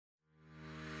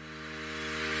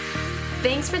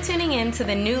Thanks for tuning in to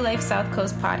the New Life South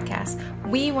Coast podcast.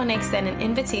 We want to extend an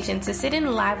invitation to sit in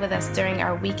live with us during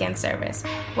our weekend service.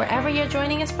 Wherever you're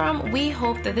joining us from, we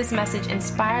hope that this message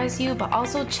inspires you, but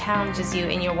also challenges you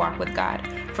in your walk with God.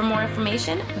 For more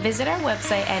information, visit our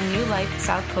website at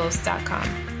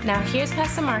newlifesouthcoast.com. Now here's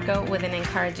Pastor Marco with an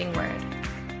encouraging word.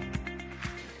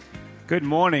 Good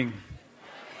morning.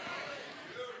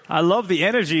 I love the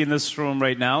energy in this room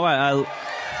right now.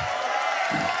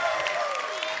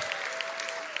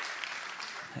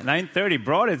 9:30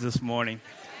 brought it this morning.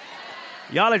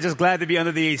 Y'all are just glad to be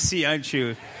under the AC, aren't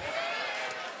you?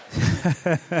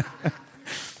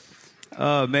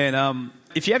 Oh, man.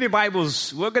 If you have your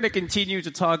Bibles, we're going to continue to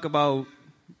talk about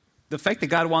the fact that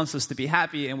God wants us to be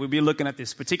happy, and we'll be looking at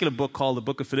this particular book called the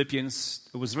Book of Philippians.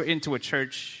 It was written to a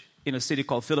church in a city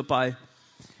called Philippi,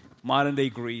 modern-day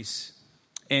Greece.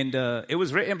 And it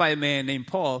was written by a man named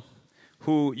Paul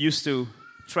who used to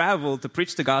travel to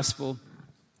preach the gospel.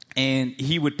 And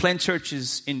he would plant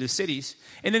churches in the cities.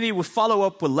 And then he would follow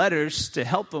up with letters to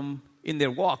help them in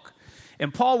their walk.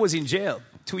 And Paul was in jail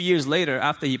 2 years later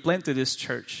after he planted this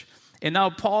church. And now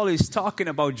Paul is talking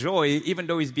about joy, even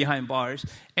though he's behind bars.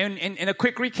 And a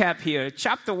quick recap here.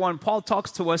 Chapter 1, Paul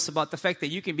talks to us about the fact that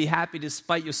you can be happy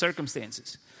despite your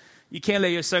circumstances. You can't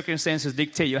let your circumstances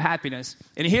dictate your happiness.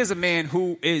 And here's a man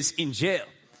who is in jail,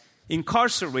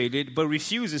 incarcerated, but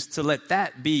refuses to let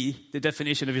that be the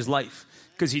definition of his life,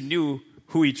 because he knew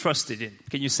who he trusted in.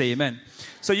 Can you say amen?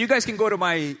 So you guys can go to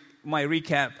my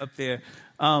recap up there.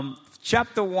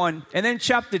 Chapter 1, and then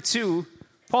chapter 2,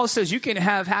 Paul says you can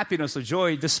have happiness or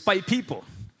joy despite people.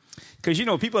 Because, you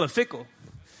know, people are fickle,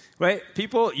 right?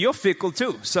 People, you're fickle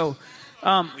too. So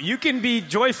you can be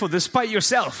joyful despite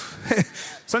yourself.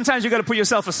 Sometimes you got to put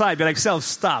yourself aside. Be like, self,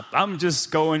 stop. I'm just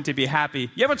going to be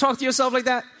happy. You ever talk to yourself like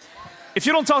that? If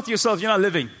you don't talk to yourself, you're not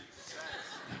living.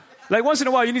 Like, once in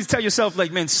a while, you need to tell yourself,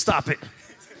 like, man, stop it.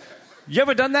 You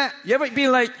ever done that? You ever be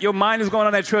like, your mind is going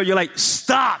on that trail, you're like,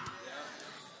 stop.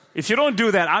 If you don't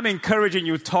do that, I'm encouraging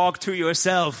you, talk to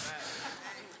yourself.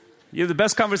 The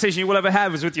best conversation you will ever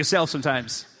have is with yourself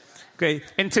sometimes. Okay?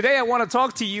 And today I want to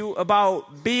talk to you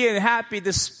about being happy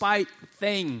despite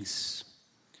things.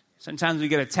 Sometimes we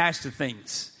get attached to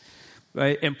things,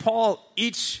 right? And Paul,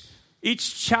 each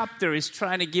chapter is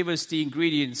trying to give us the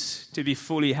ingredients to be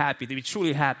fully happy, to be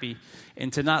truly happy,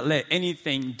 and to not let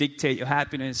anything dictate your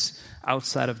happiness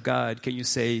outside of God. Can you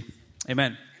say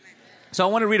amen? So I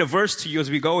want to read a verse to you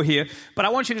as we go here, but I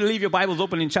want you to leave your Bibles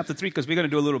open in chapter 3 because we're going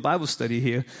to do a little Bible study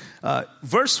here.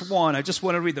 Verse 1, I just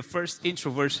want to read the first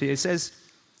intro verse here. It says,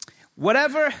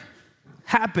 "Whatever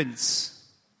happens,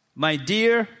 my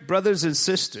dear brothers and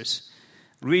sisters,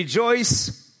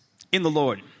 rejoice in the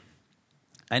Lord.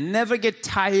 I never get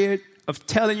tired of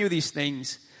telling you these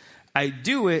things. I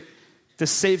do it to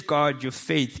safeguard your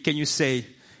faith." Can you say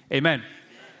amen?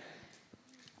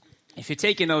 If you're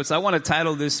taking notes, I want to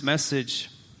title this message,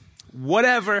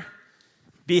 "Whatever,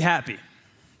 Be Happy."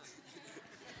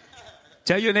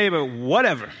 Tell your neighbor,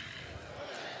 whatever.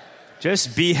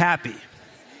 Just be happy.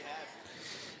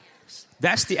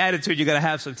 That's the attitude you got to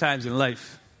have sometimes in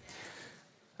life.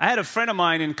 I had a friend of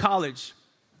mine in college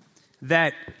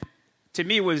that to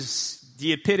me was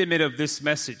the epitome of this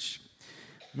message.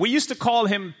 We used to call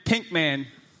him Pink Man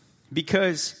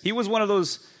because he was one of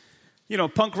those,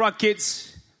 punk rock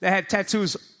kids that had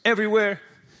tattoos everywhere.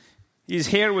 His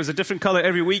hair was a different color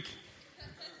every week.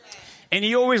 And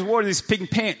he always wore these pink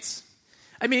pants.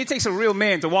 I mean, it takes a real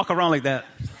man to walk around like that.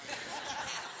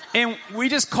 And we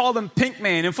just called him Pink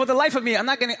Man. And for the life of me, I'm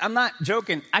not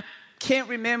joking. I can't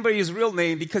remember his real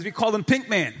name because we called him Pink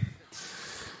Man.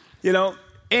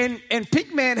 And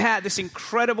Pink Man had this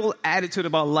incredible attitude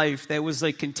about life that was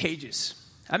like contagious.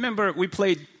 I remember we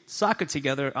played soccer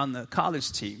together on the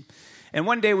college team. And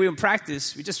one day we were in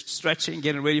practice, we just stretching,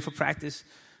 getting ready for practice.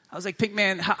 I was like, "Pink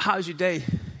Man, how's your day?"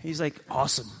 He's like,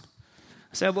 "Awesome."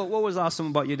 I said, "Well, what was awesome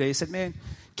about your day?" He said, "Man,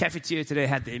 cafeteria today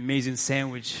had the amazing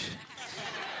sandwich."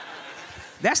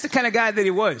 That's the kind of guy that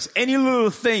he was. Any little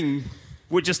thing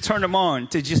would just turn him on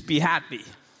to just be happy.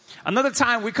 Another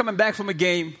time, we're coming back from a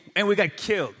game, and we got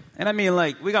killed. And I mean,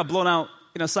 like, we got blown out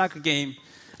in a soccer game.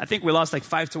 I think we lost like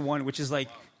 5-1, which is like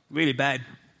really bad.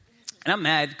 And I'm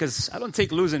mad because I don't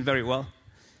take losing very well,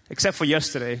 except for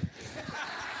yesterday.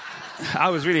 I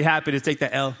was really happy to take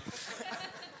that L.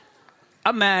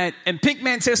 I'm mad, and Pink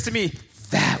Man says to me,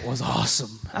 "That was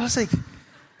awesome." I was like,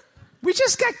 "We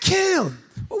just got killed.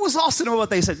 What was awesome about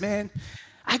that?" He said, "Man,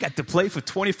 I got to play for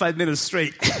 25 minutes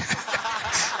straight."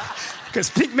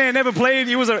 Because Pink Man never played.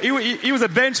 He was a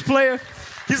bench player.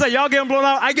 He's like, "Y'all getting blown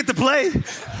out, I get to play."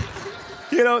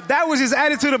 That was his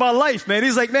attitude about life, man.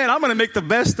 He's like, "Man, I'm going to make the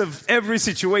best of every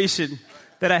situation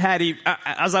that I had,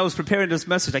 as I was preparing this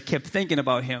message, I kept thinking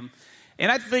about him.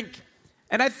 And I think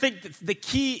the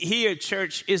key here,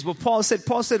 church, is what Paul said.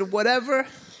 Paul said, whatever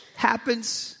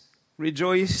happens,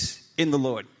 rejoice in the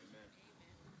Lord.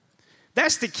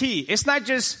 That's the key. It's not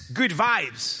just good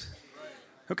vibes.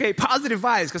 Okay, positive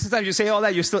vibes, because sometimes you say all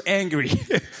that, you're still angry.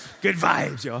 Good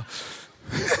vibes, y'all.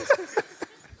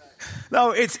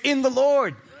 No, it's in the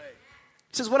Lord.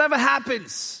 It says, whatever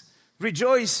happens,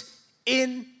 rejoice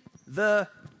in the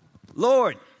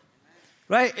Lord.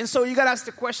 Right? And so you got to ask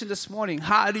the question this morning,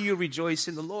 how do you rejoice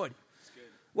in the Lord?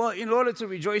 Well, in order to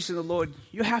rejoice in the Lord,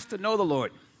 you have to know the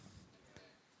Lord.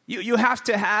 You have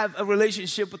to have a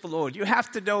relationship with the Lord. You have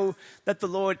to know that the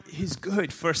Lord is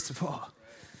good, first of all.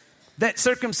 That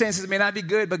circumstances may not be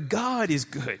good, but God is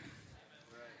good.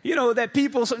 You know, that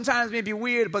people sometimes may be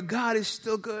weird, but God is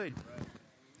still good.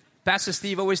 Pastor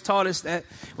Steve always taught us that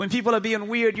when people are being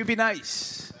weird, you be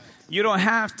nice. You don't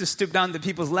have to stoop down to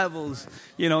people's levels.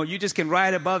 You know, you just can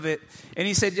ride above it. And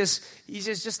he said,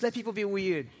 just let people be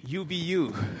weird. You be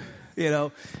you. You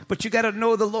know, but you got to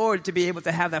know the Lord to be able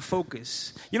to have that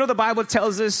focus. You know, the Bible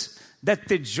tells us that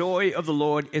the joy of the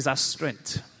Lord is our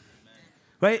strength.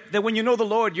 Right? That when you know the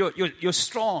Lord, you're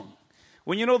strong.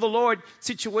 When you know the Lord,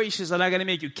 situations are not going to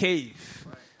make you cave.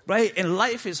 Right? And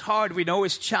life is hard. We know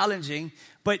it's challenging.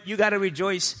 But you got to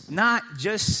rejoice not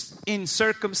just in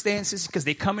circumstances because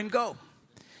they come and go.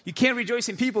 You can't rejoice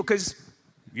in people because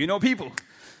you know people.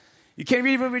 You can't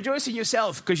even rejoice in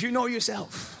yourself because you know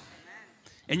yourself.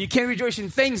 And you can't rejoice in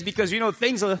things because you know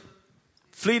things are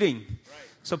fleeting.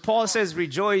 So Paul says,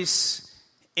 rejoice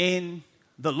in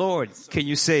the Lord. Can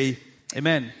you say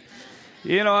amen?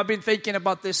 You know, I've been thinking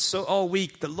about this all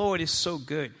week. The Lord is so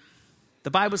good.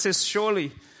 The Bible says,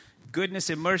 surely goodness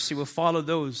and mercy will follow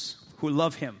those who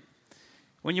love him.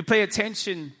 When you pay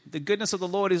attention, the goodness of the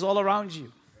Lord is all around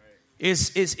you,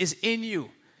 is in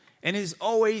you, and is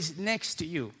always next to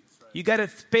you. You got to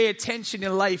pay attention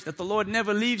in life that the Lord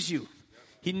never leaves you.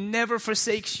 He never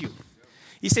forsakes you.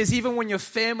 He says even when your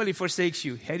family forsakes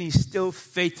you, and he's still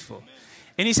faithful.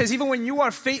 And he says even when you are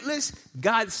faithless,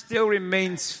 God still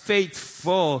remains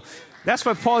faithful. That's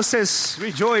why Paul says,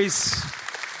 rejoice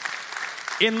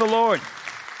in the Lord.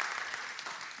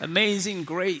 Amazing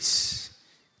grace.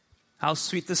 How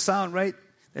sweet the sound, right?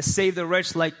 That saved a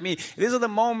wretch like me. These are the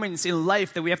moments in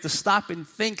life that we have to stop and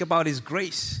think about his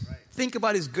grace. Right. Think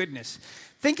about his goodness.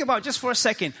 Think about, just for a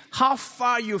second, how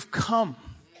far you've come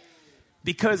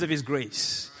because of his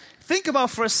grace. Think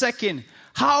about for a second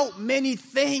how many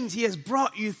things he has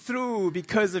brought you through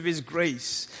because of his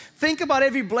grace. Think about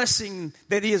every blessing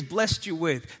that he has blessed you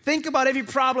with. Think about every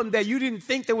problem that you didn't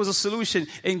think there was a solution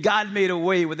and God made a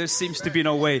way where there seems to be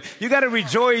no way. You got to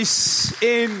rejoice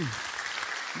in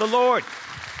the Lord.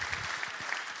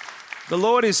 The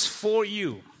Lord is for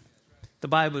you, the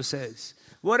Bible says.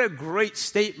 What a great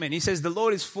statement. He says the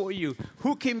Lord is for you.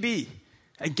 Who can be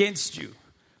against you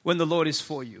when the Lord is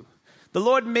for you? The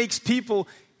Lord makes people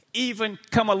even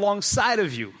come alongside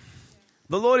of you.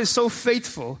 The Lord is so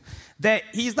faithful that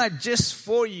he's not just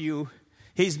for you,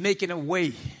 he's making a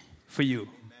way for you.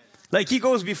 Like he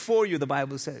goes before you, the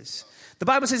Bible says. The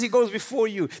Bible says he goes before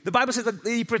you. The Bible says that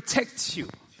he protects you.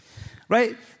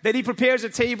 Right? That he prepares a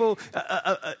table,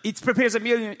 he prepares a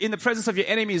meal in the presence of your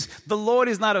enemies. The Lord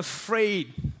is not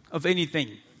afraid of anything.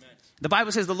 Amen. The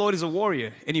Bible says the Lord is a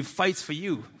warrior and he fights for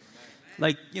you. Amen.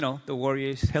 Like, you know, the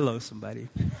warriors. Hello, somebody.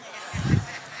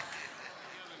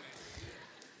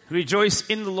 Rejoice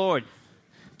in the Lord.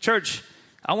 Church,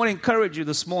 I want to encourage you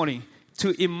this morning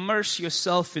to immerse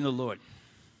yourself in the Lord.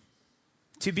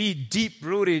 To be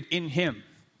deep-rooted in him.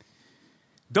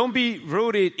 Don't be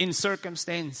rooted in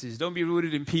circumstances. Don't be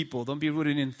rooted in people. Don't be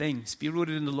rooted in things. Be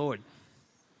rooted in the Lord.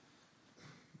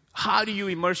 How do you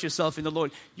immerse yourself in the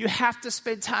Lord? You have to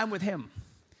spend time with him.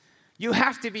 You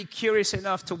have to be curious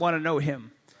enough to want to know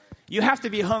him. You have to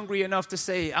be hungry enough to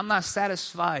say, I'm not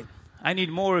satisfied. I need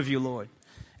more of you, Lord.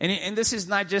 And this is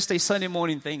not just a Sunday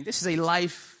morning thing. This is a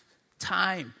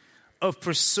lifetime of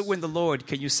pursuing the Lord.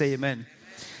 Can you say amen?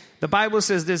 The Bible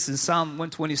says this in Psalm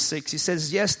 126. He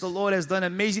says, yes, the Lord has done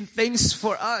amazing things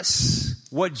for us.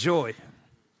 What joy.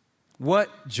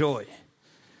 What joy.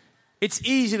 It's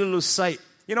easy to lose sight.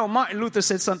 You know, Martin Luther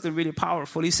said something really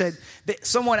powerful. He said, that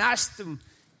someone asked him,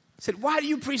 said, why do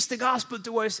you preach the gospel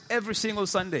to us every single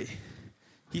Sunday?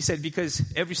 He said,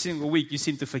 because every single week you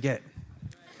seem to forget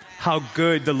how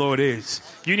good the Lord is.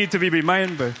 You need to be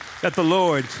reminded that the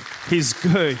Lord, he's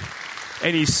good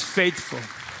and he's faithful.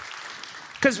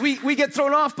 Because we get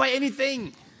thrown off by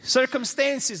anything.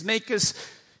 Circumstances make us,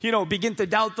 begin to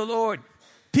doubt the Lord.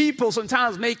 People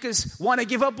sometimes make us want to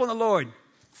give up on the Lord.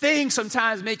 Things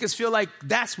sometimes make us feel like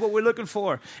that's what we're looking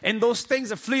for. And those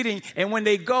things are fleeting. And when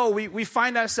they go, we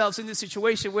find ourselves in this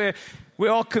situation where we're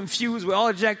all confused. We're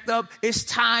all jacked up. It's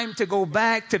time to go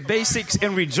back to basics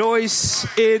and rejoice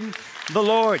in the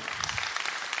Lord.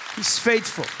 He's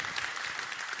faithful.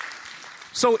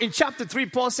 So in chapter 3,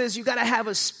 Paul says you got to have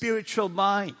a spiritual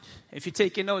mind. If you're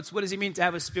taking notes, what does it mean to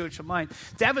have a spiritual mind?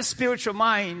 To have a spiritual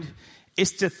mind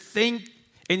is to think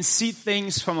and see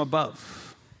things from above.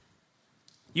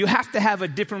 You have to have a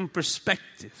different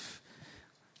perspective.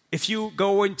 If you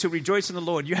go in to rejoice in the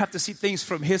Lord, you have to see things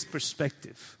from His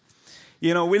perspective.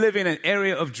 You know, we live in an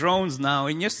area of drones now,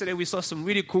 and yesterday we saw some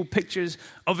really cool pictures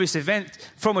of this event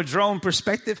from a drone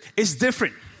perspective. It's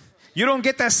different. You don't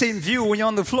get that same view when you're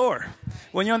on the floor,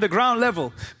 when you're on the ground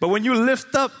level. But when you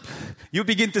lift up, you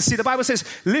begin to see. The Bible says,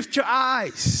 lift your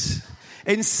eyes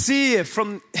and see it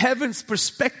from heaven's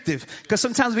perspective. Because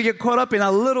sometimes we get caught up in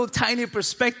a little tiny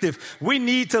perspective. We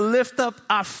need to lift up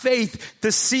our faith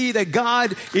to see that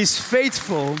God is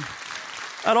faithful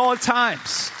at all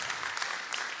times.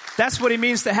 That's what it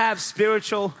means to have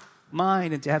spiritual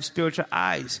mind and to have spiritual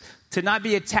eyes. To not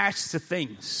be attached to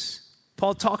things.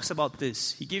 Paul talks about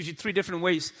this. He gives you 3 different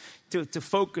ways to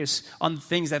focus on the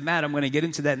things that matter. I'm going to get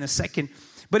into that in a second.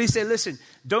 But he said, listen,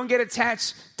 don't get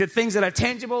attached to things that are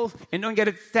tangible and don't get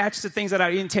attached to things that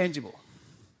are intangible.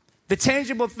 The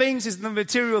tangible things is the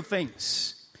material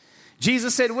things.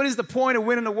 Jesus said, what is the point of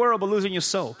winning the world but losing your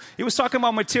soul? He was talking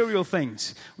about material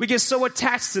things. We get so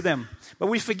attached to them, but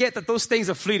we forget that those things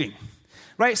are fleeting.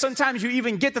 Right? Sometimes you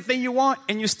even get the thing you want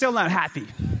and you're still not happy.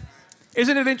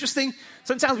 Isn't it interesting?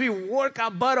 Sometimes we work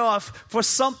our butt off for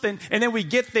something and then we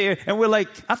get there and we're like,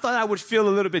 I thought I would feel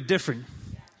a little bit different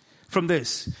from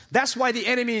this. That's why the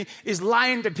enemy is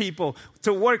lying to people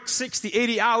to work 60,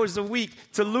 80 hours a week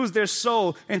to lose their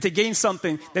soul and to gain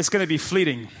something that's going to be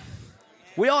fleeting.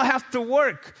 We all have to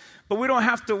work, but we don't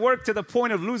have to work to the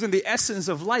point of losing the essence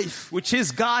of life, which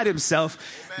is God Himself.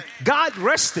 Amen. God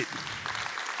rested.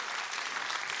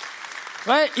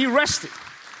 Right? He rested.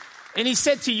 And He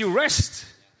said to you, rest.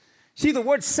 See, the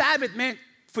word Sabbath meant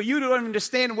for you to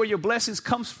understand where your blessings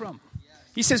comes from.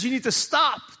 He says you need to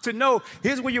stop to know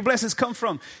here's where your blessings come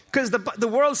from. Because the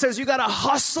world says you got to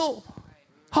hustle.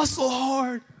 Hustle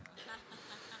hard.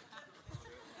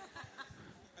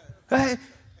 Right?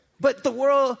 But the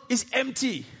world is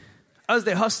empty as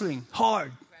they're hustling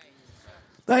hard.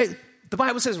 Right? The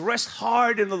Bible says rest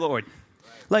hard in the Lord.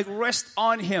 Like rest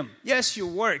on Him. Yes, you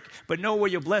work, but know where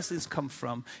your blessings come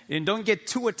from. And don't get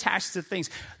too attached to things.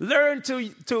 Learn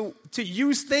to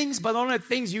use things, but don't let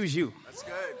things use you. That's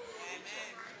good.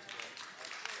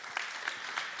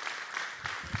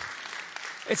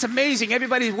 It's amazing.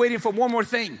 Everybody's waiting for one more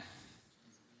thing.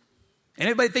 And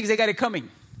everybody thinks they got it coming.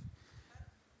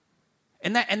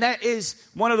 And that is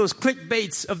one of those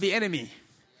clickbaits of the enemy.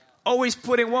 Always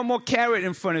putting one more carrot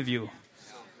in front of you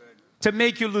to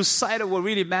make you lose sight of what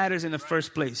really matters in the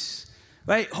first place.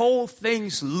 Right? Hold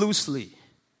things loosely.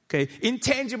 Okay?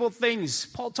 Intangible things.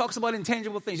 Paul talks about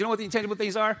intangible things. You know what the intangible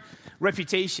things are?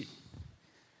 Reputation.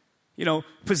 You know,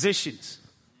 positions.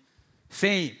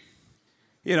 Fame.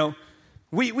 You know,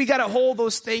 we got to hold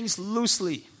those things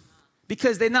loosely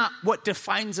because they're not what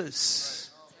defines us.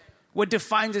 What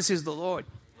defines us is the Lord.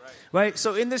 Right?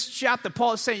 So in this chapter,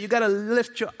 Paul is saying you got to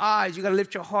lift your eyes, you got to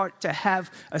lift your heart to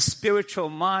have a spiritual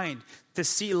mind, to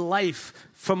see life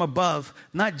from above,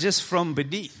 not just from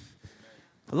beneath.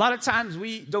 A lot of times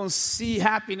we don't see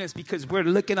happiness because we're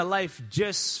looking at life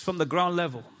just from the ground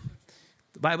level.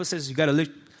 The Bible says you got to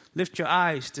lift your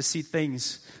eyes to see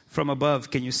things from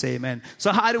above. Can you say amen?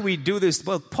 So how do we do this?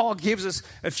 Well, Paul gives us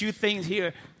a few things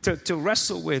here to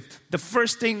wrestle with. The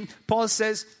first thing Paul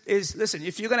says is, listen,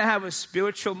 if you're going to have a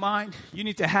spiritual mind, you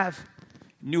need to have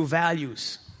new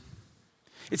values.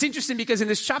 It's interesting because in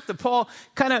this chapter, Paul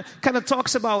kind of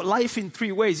talks about life in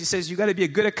 3 ways. He says you got to be a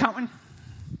good accountant,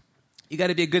 you got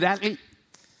to be a good athlete,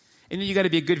 and then you got to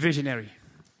be a good visionary.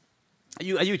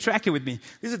 Are you tracking with me?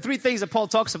 These are 3 things that Paul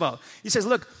talks about. He says,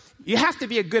 look, you have to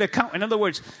be a good accountant. In other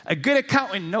words, a good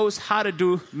accountant knows how to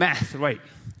do math right.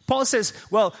 Paul says,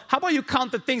 well, how about you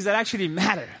count the things that actually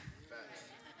matter?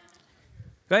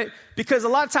 Right? Because a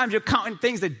lot of times you're counting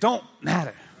things that don't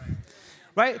matter.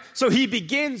 Right? So he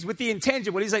begins with the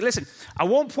intangible. He's like, listen, at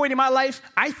one point in my life,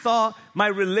 I thought my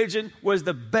religion was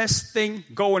the best thing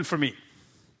going for me.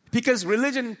 Because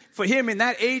religion for him in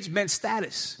that age meant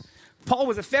status. Paul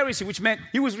was a Pharisee, which meant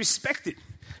he was respected.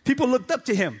 People looked up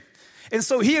to him. And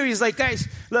so here he's like, guys,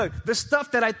 look, the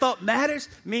stuff that I thought matters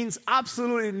means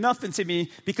absolutely nothing to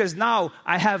me because now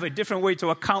I have a different way to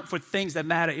account for things that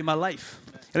matter in my life.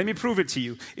 And let me prove it to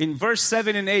you. In verse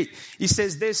 7 and 8, he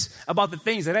says this about the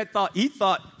things that he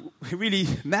thought really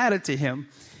mattered to him.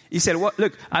 He said, well,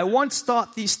 look, I once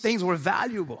thought these things were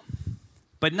valuable,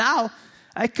 but now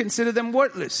I consider them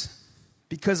worthless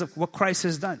because of what Christ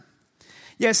has done.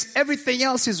 Yes, everything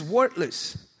else is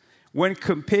worthless when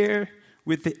compared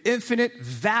with the infinite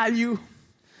value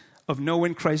of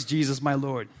knowing Christ Jesus, my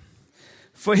Lord.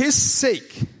 For his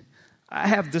sake, I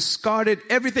have discarded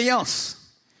everything else,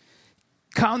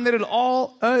 counted it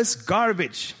all as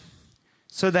garbage,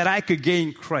 so that I could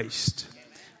gain Christ.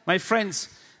 My friends,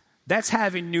 that's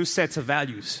having new sets of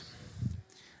values.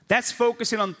 That's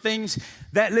focusing on things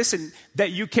that, listen,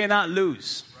 that you cannot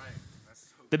lose.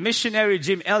 The missionary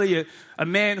Jim Elliot, a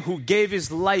man who gave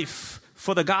his life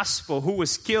for the gospel, who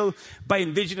was killed by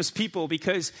indigenous people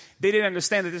because they didn't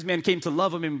understand that this man came to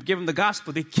love him and give him the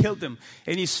gospel. They killed him.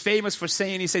 And he's famous for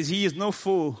saying, he says, he is no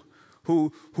fool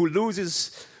who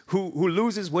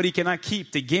loses what he cannot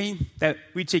keep to gain that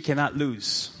which he cannot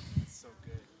lose. So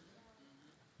good.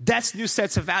 That's new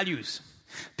sets of values.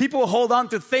 People hold on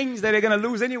to things that they're going to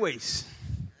lose anyways.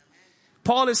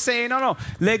 Paul is saying, no,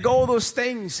 let go of those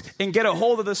things and get a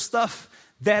hold of the stuff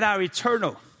that are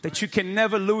eternal, that you can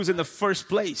never lose in the first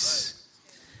place.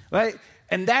 Right?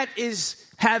 And that is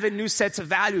having new sets of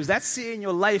values. That's seeing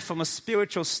your life from a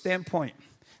spiritual standpoint.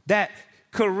 That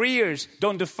careers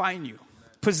don't define you.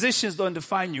 Positions don't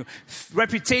define you.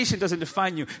 Reputation doesn't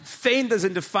define you. Fame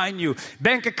doesn't define you.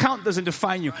 Bank account doesn't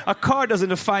define you. A car doesn't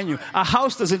define you. A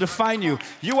house doesn't define you.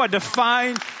 You are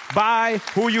defined by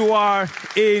who you are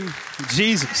in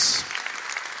Jesus.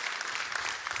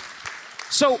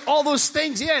 So all those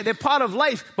things, they're part of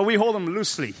life, but we hold them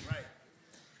loosely.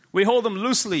 We hold them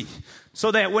loosely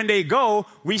so that when they go,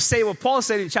 we say what Paul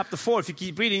said in chapter 4. If you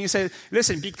keep reading, he said,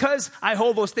 listen, because I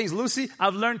hold those things loosely,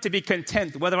 I've learned to be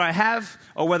content. Whether I have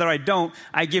or whether I don't,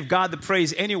 I give God the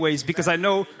praise anyways because I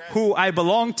know who I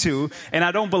belong to, and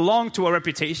I don't belong to a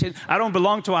reputation. I don't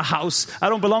belong to a house. I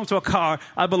don't belong to a car.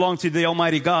 I belong to the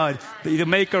Almighty God, the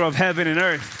maker of heaven and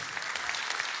earth.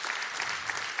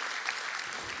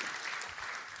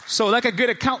 So like a good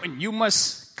accountant, you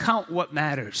must count what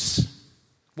matters.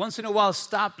 Once in a while,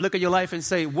 stop, look at your life and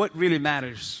say, what really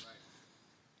matters?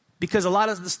 Because a lot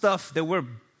of the stuff that we're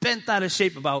bent out of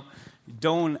shape about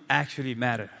don't actually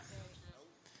matter.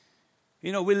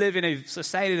 You know, we live in a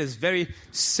society that's very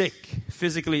sick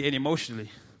physically and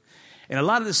emotionally. And a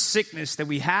lot of the sickness that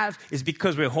we have is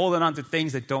because we're holding on to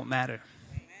things that don't matter.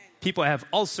 People have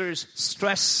ulcers,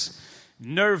 stress,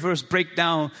 nervous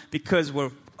breakdown because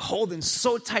we're holding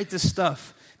so tight to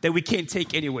stuff that we can't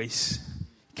take anyways.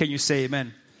 Can you say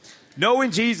amen?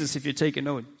 Knowing Jesus, if you're taking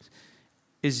note,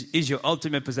 is your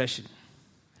ultimate possession.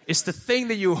 It's the thing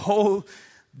that you hold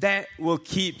that will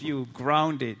keep you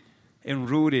grounded and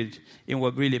rooted in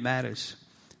what really matters.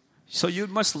 So you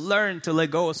must learn to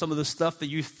let go of some of the stuff that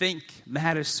you think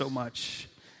matters so much.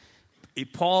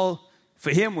 Paul,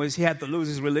 for him, he had to lose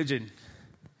his religion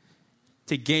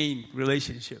to gain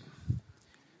relationship.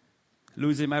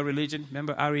 Losing my religion.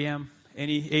 Remember R.E.M.?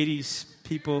 Any 80s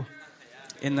people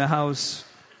in the house?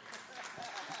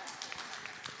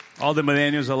 All the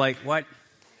millennials are like, what?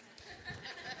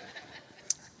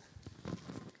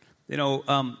 You know,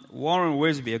 Warren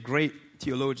Wiersbe, a great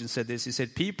theologian, said this. He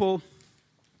said, people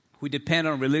who depend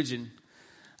on religion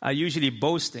are usually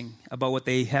boasting about what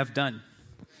they have done.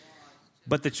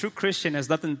 But the true Christian has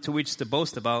nothing to which to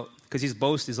boast about because his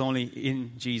boast is only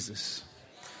in Jesus.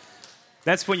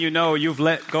 That's when you know you've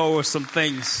let go of some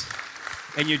things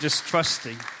and you're just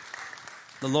trusting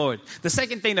the Lord. The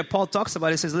second thing that Paul talks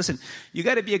about, he says, listen, you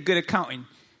got to be a good accountant,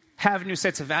 have new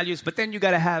sets of values, but then you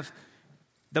got to have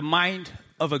the mind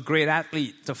of a great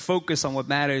athlete to focus on what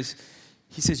matters.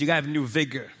 He says you got to have new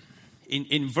vigor.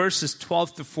 In verses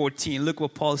 12 to 14, look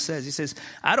what Paul says. He says,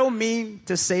 I don't mean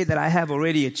to say that I have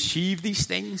already achieved these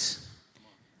things.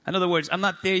 In other words, I'm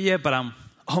not there yet, but I'm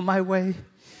on my way,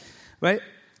 right?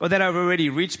 Or that I've already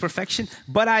reached perfection.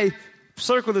 But I,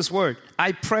 circle this word,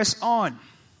 I press on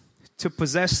to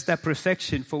possess that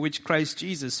perfection for which Christ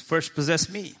Jesus first possessed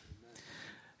me.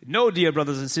 No, dear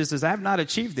brothers and sisters, I have not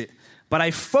achieved it. But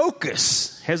I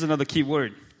focus, here's another key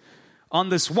word, on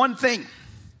this one thing.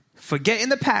 Forgetting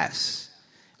the past,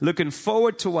 looking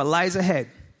forward to what lies ahead.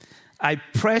 I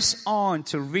press on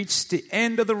to reach the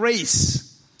end of the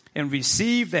race and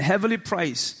receive the heavenly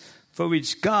prize for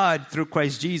which God, through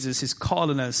Christ Jesus, is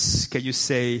calling us. Can you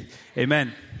say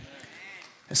amen?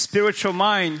 A spiritual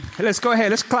mind. Let's go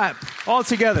ahead. Let's clap all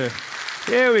together.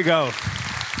 Here we go.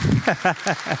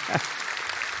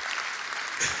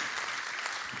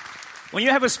 When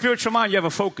you have a spiritual mind, you have a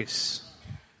focus.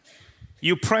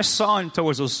 You press on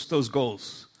towards those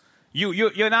goals.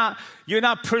 You're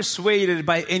not persuaded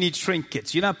by any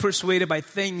trinkets. You're not persuaded by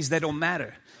things that don't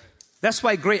matter. That's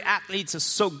why great athletes are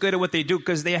so good at what they do,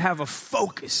 because they have a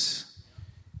focus.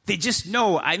 They just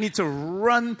know, I need to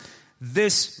run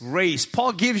this race.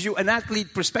 Paul gives you an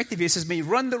athlete perspective. He says, may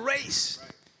run the race.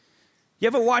 You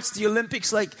ever watch the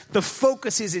Olympics? Like, the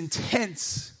focus is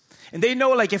intense. And they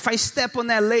know, like, if I step on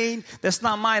that lane, that's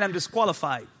not mine, I'm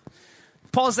disqualified.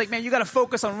 Paul's like, man, you got to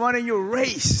focus on running your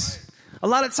race. A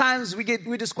lot of times we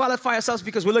disqualify ourselves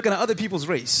because we're looking at other people's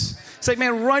race. It's like,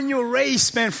 man, run your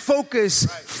race, man. Focus.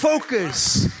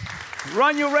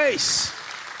 Run your race.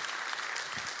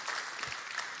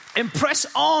 And press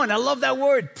on. I love that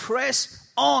word, press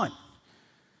on.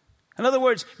 In other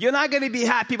words, you're not going to be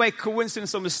happy by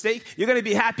coincidence or mistake. You're going to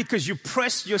be happy because you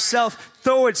press yourself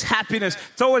towards happiness,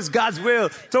 towards God's will,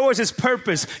 towards His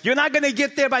purpose. You're not going to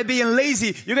get there by being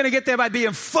lazy. You're going to get there by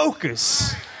being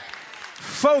focused.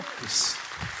 Focus.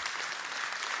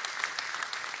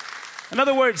 In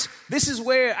other words, this is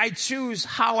where I choose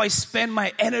how I spend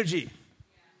my energy.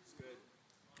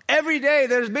 Every day,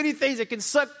 there's many things that can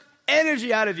suck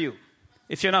energy out of you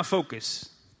if you're not focused.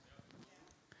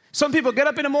 Some people get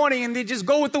up in the morning and they just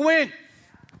go with the wind.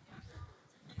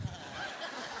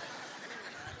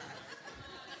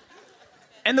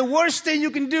 And the worst thing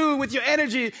you can do with your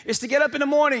energy is to get up in the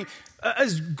morning,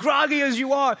 as groggy as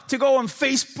you are, to go on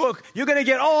Facebook. You're going to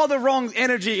get all the wrong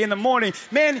energy in the morning.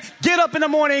 Man, get up in the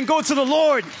morning and go to the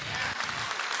Lord.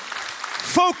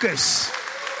 Focus.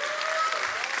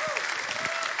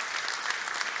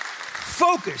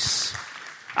 Focus.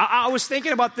 I was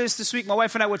thinking about this week. My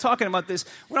wife and I were talking about this.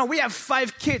 Well, we have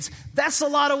 5 kids. That's a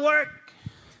lot of work.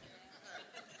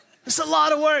 It's a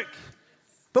lot of work.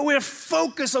 But we're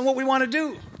focused on what we want to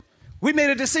do. We made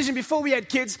a decision before we had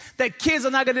kids that kids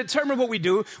are not going to determine what we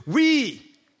do. We,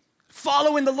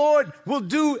 following the Lord, will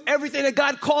do everything that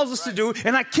God calls us to do,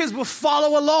 and our kids will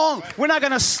follow along. We're not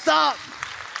going to stop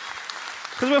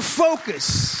because we're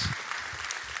focused.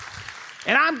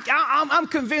 And I'm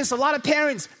convinced a lot of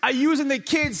parents are using their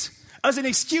kids as an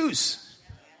excuse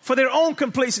for their own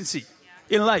complacency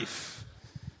in life.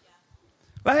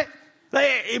 Right?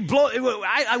 Like,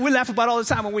 we laugh about all the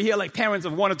time when we hear like parents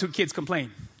of 1 or 2 kids complain.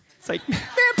 It's like, man,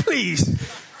 please,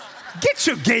 get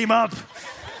your game up.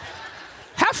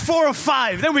 Have 4 or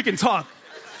 5, then we can talk.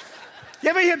 You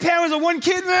ever hear parents of 1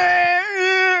 kid?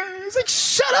 It's like,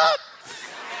 shut up.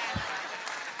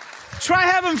 Try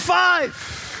having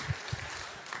 5.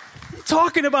 What are you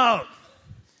talking about?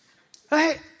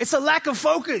 Right? It's a lack of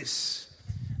focus.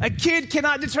 A kid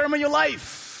cannot determine your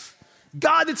life.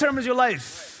 God determines your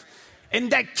life.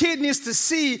 And that kid needs to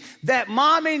see that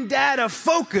mom and dad are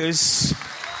focused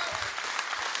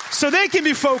so they can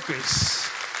be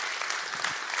focused.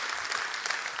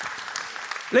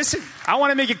 Listen, I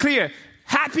want to make it clear.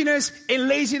 Happiness and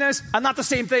laziness are not the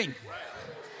same thing.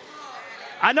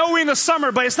 I know we're in the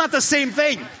summer, but it's not the same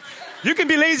thing. You can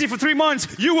be lazy for 3 months.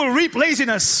 You will reap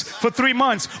laziness for 3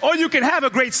 months. Or you can have a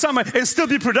great summer and still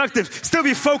be productive, still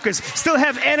be focused, still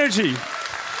have energy.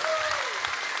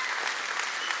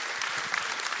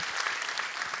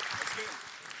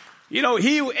 You know,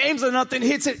 he who aims at nothing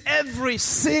hits it every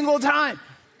single time.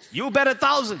 You bet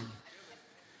 1,000.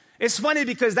 It's funny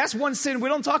because that's one sin we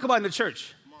don't talk about in the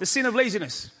church. The sin of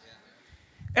laziness.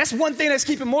 That's one thing that's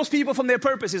keeping most people from their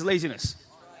purpose is laziness.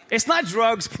 It's not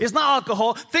drugs. It's not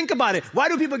alcohol. Think about it. Why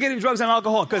do people get in drugs and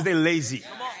alcohol? Because they're lazy.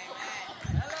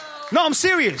 No, I'm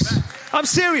serious. I'm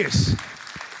serious.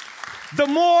 The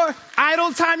more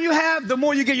idle time you have, the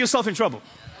more you get yourself in trouble.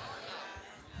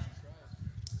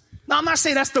 Now, I'm not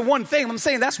saying that's the one thing. I'm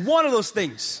saying that's one of those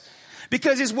things.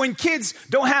 Because it's when kids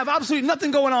don't have absolutely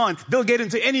nothing going on, they'll get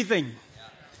into anything.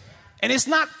 And it's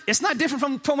not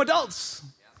different from adults.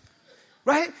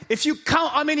 Right? If you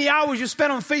count how many hours you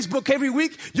spend on Facebook every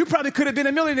week, you probably could have been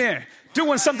a millionaire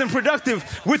doing something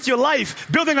productive with your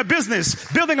life, building a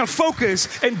business, building a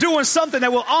focus, and doing something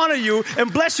that will honor you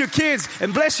and bless your kids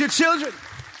and bless your children.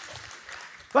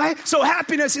 Right? So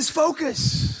happiness is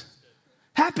focus.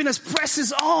 Happiness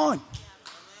presses on.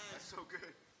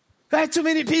 Right? Too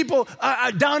many people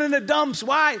are down in the dumps.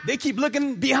 Why? They keep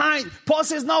looking behind. Paul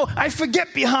says, no, I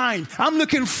forget behind. I'm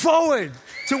looking forward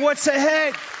to what's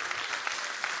ahead.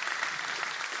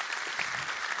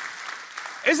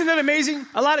 Isn't it amazing?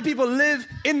 A lot of people live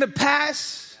in the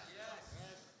past.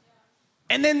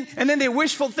 And then they're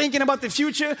wishful thinking about the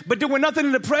future, but doing nothing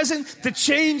in the present to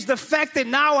change the fact that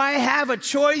now I have a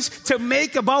choice to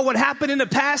make about what happened in the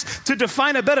past to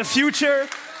define a better future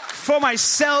for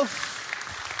myself.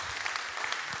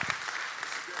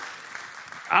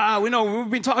 We know we've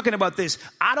been talking about this.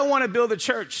 I don't want to build a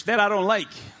church that I don't like.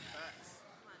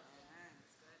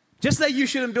 Just like you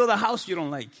shouldn't build a house you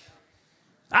don't like.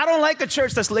 I don't like a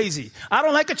church that's lazy. I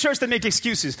don't like a church that makes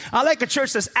excuses. I like a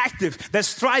church that's active,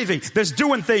 that's thriving, that's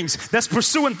doing things, that's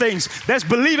pursuing things, that's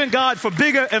believing God for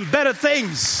bigger and better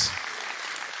things.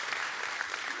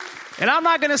 And I'm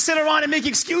not going to sit around and make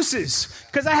excuses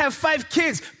because I have 5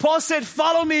 kids. Paul said,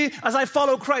 follow me as I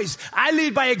follow Christ. I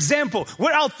lead by example.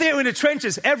 We're out there in the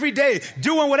trenches every day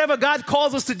doing whatever God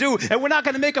calls us to do. And we're not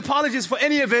going to make apologies for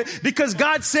any of it because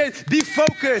God said, be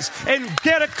focused and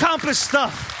get accomplished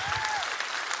stuff.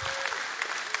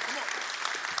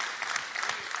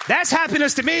 That's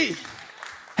happiness to me.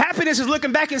 Happiness is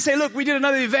looking back and say, look, we did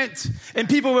another event and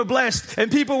people were blessed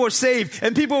and people were saved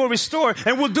and people were restored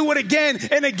and we'll do it again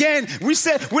and again. We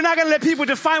said we're not going to let people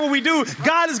define what we do.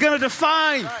 God is going to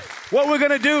define what we're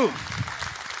going to do.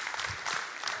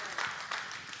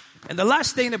 And the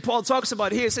last thing that Paul talks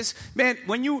about here says, man,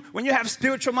 when you have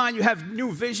spiritual mind, you have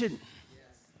new vision.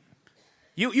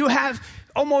 You have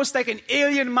almost like an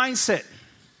alien mindset.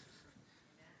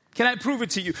 Can I prove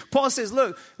it to you? Paul says,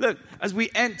 look, as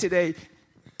we end today,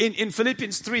 in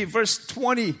Philippians 3, verse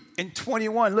 20 and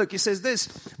 21, look, he says this,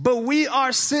 but we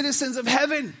are citizens of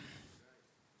heaven,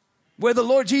 where the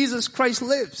Lord Jesus Christ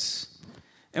lives,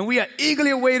 and we are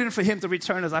eagerly awaiting for him to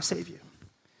return as our Savior.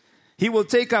 He will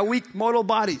take our weak mortal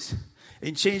bodies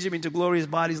and change them into glorious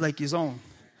bodies like his own,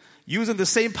 using the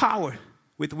same power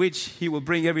with which he will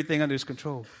bring everything under his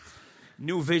control.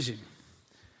 New vision.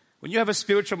 When you have a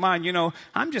spiritual mind, you know,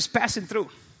 I'm just passing through.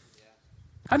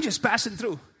 I'm just passing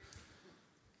through.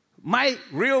 My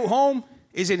real home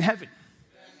is in heaven.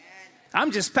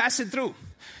 I'm just passing through.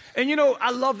 And you know,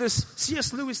 I love this.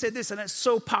 C.S. Lewis said this, and it's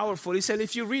so powerful. He said,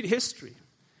 if you read history,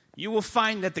 you will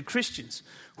find that the Christians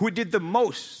who did the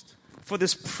most for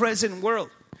this present world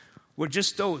were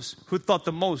just those who thought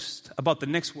the most about the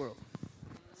next world.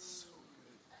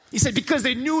 He said, because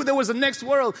they knew there was a next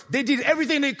world, they did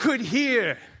everything they could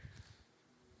here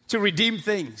to redeem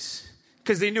things,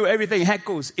 because they knew everything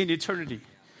echoes in eternity.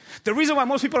 The reason why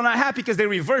most people are not happy because they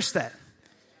reverse that.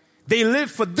 They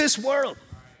live for this world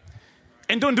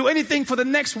and don't do anything for the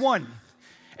next one.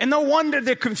 And no wonder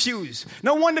they're confused.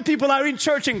 No wonder people are in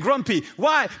church and grumpy.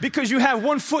 Why? Because you have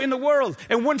one foot in the world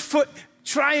and one foot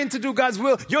trying to do God's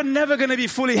will. You're never going to be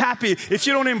fully happy if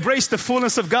you don't embrace the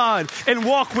fullness of God and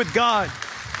walk with God.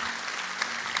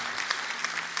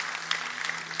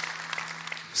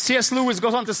 C.S. Lewis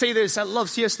goes on to say this. I love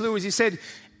C.S. Lewis. He said,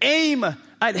 aim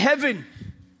at heaven,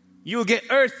 you'll get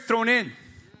earth thrown in.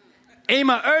 Aim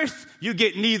at earth, you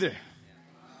get neither.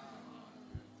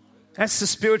 That's the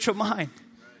spiritual mind.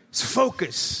 It's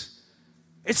focus.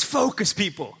 It's focus,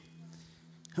 people.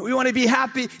 We want to be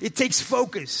happy. It takes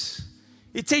focus.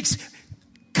 It takes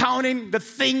counting the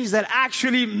things that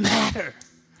actually matter.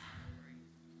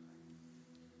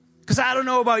 Because I don't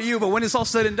know about you, but when it's all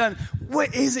said and done,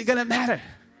 what is it going to matter?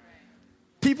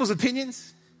 People's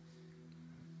opinions?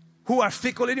 Who are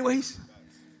fickle anyways?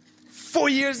 4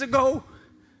 years ago,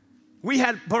 we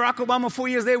had Barack Obama. 4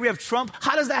 years later, we have Trump.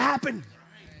 How does that happen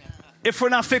if we're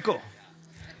not fickle?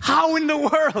 How in the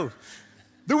world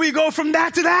do we go from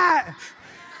that to that?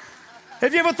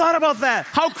 Have you ever thought about that?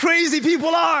 How crazy people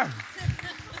are.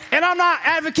 And I'm not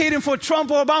advocating for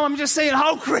Trump or Obama. I'm just saying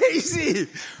how crazy.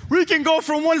 We can go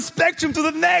from one spectrum to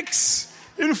the next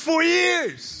in 4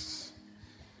 years.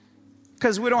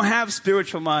 Because we don't have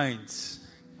spiritual minds.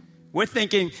 We're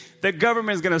thinking the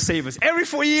government is going to save us. Every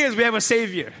 4 years we have a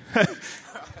savior.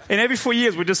 And every 4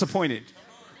 years we're disappointed.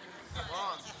 Come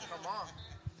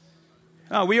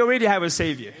on. Oh, we already have a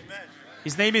savior.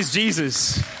 His name is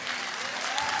Jesus.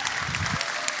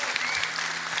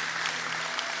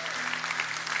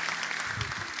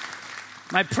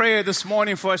 My prayer this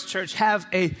morning for us, church, have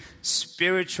a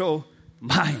spiritual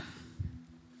mind.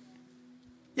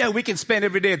 Yeah, we can spend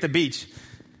every day at the beach.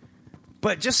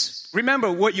 But just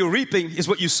remember, what you're reaping is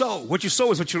what you sow. What you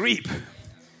sow is what you reap.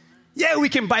 Yeah, we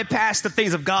can bypass the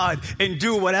things of God and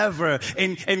do whatever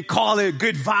and call it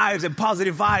good vibes and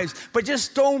positive vibes. But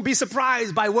just don't be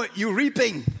surprised by what you're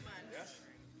reaping.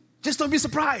 Just don't be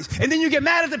surprised. And then you get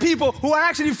mad at the people who are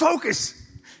actually focused.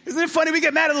 Isn't it funny? We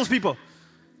get mad at those people.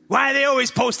 Why are they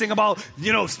always posting about,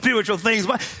 spiritual things?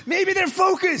 Maybe they're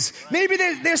focused. Maybe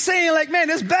they're saying like, man,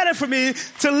 it's better for me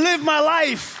to live my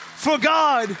life for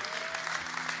God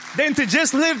than to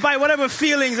just live by whatever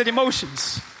feelings and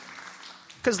emotions.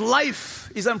 Because life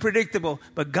is unpredictable,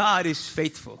 but God is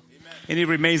faithful. Amen. And He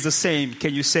remains the same.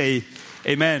 Can you say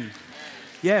amen? Amen.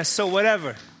 Yeah, so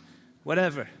whatever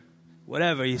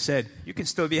He said, you can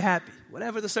still be happy.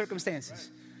 Whatever the circumstances,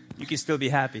 you can still be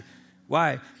happy.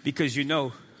 Why? Because you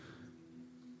know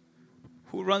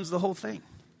who runs the whole thing.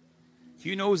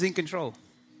 You know who's in control.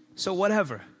 So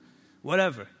whatever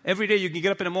Whatever. Every day you can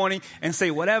get up in the morning and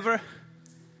say whatever,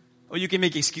 or you can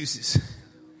make excuses.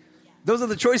 Those are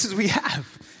the choices we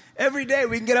have. Every day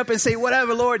we can get up and say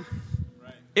whatever, Lord.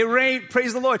 It rained,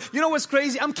 praise the Lord. You know what's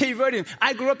crazy? I'm Cape Verdean.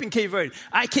 I grew up in Cape Verde.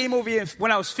 I came over here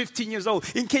when I was 15 years old.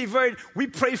 In Cape Verde, we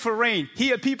pray for rain.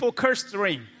 Here, people curse the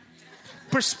rain.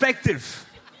 Perspective.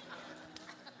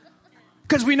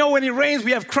 Because we know when it rains,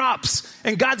 we have crops,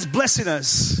 and God's blessing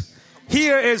us.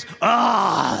 Here is,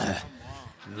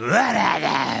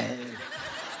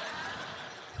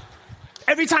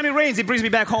 every time it rains, it brings me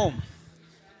back home.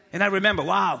 And I remember,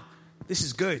 wow, this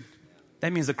is good.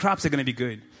 That means the crops are going to be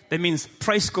good. That means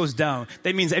price goes down.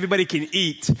 That means everybody can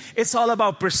eat. It's all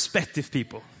about perspective,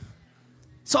 people.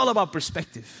 It's all about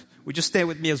perspective. Would you stand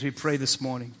with me as we pray this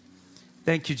morning?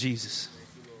 Thank you, Jesus.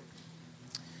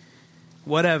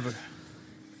 Whatever.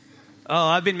 Oh,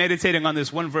 I've been meditating on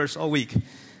this one verse all week.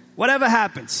 Whatever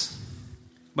happens,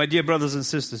 my dear brothers and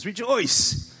sisters,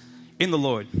 rejoice in the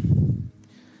Lord.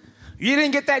 You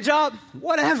didn't get that job?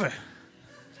 Whatever.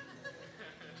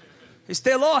 It's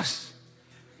still lost.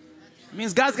 It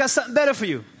means God's got something better for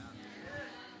you.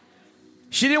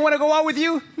 She didn't want to go out with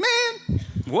you? Man,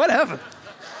 whatever.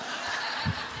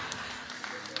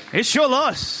 It's your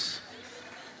loss.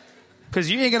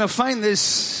 Because you ain't going to find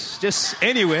this just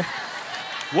anywhere.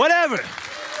 Whatever.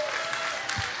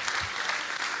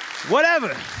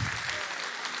 Whatever.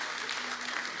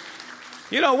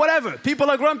 You know, whatever. People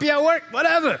are grumpy at work?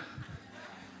 Whatever.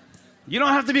 You don't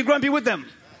have to be grumpy with them.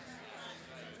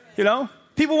 You know?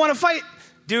 People want to fight?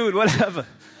 Dude, whatever.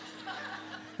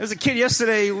 There's a kid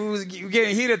yesterday who was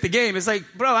getting heated at the game. It's like,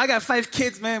 bro, I got 5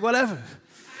 kids, man, whatever.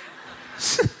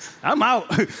 I'm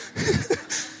out.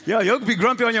 Yo, you'll be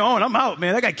grumpy on your own. I'm out,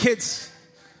 man. I got kids.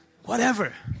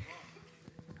 Whatever.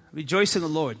 Rejoice in the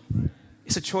Lord.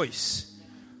 It's a choice.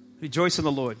 Rejoice in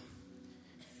the Lord.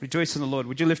 Rejoice in the Lord.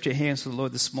 Would you lift your hands to the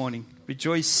Lord this morning?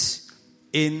 Rejoice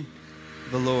in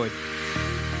the Lord.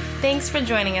 Thanks for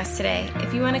joining us today.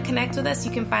 If you want to connect with us,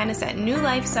 you can find us at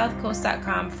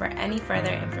newlifesouthcoast.com for any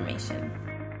further information.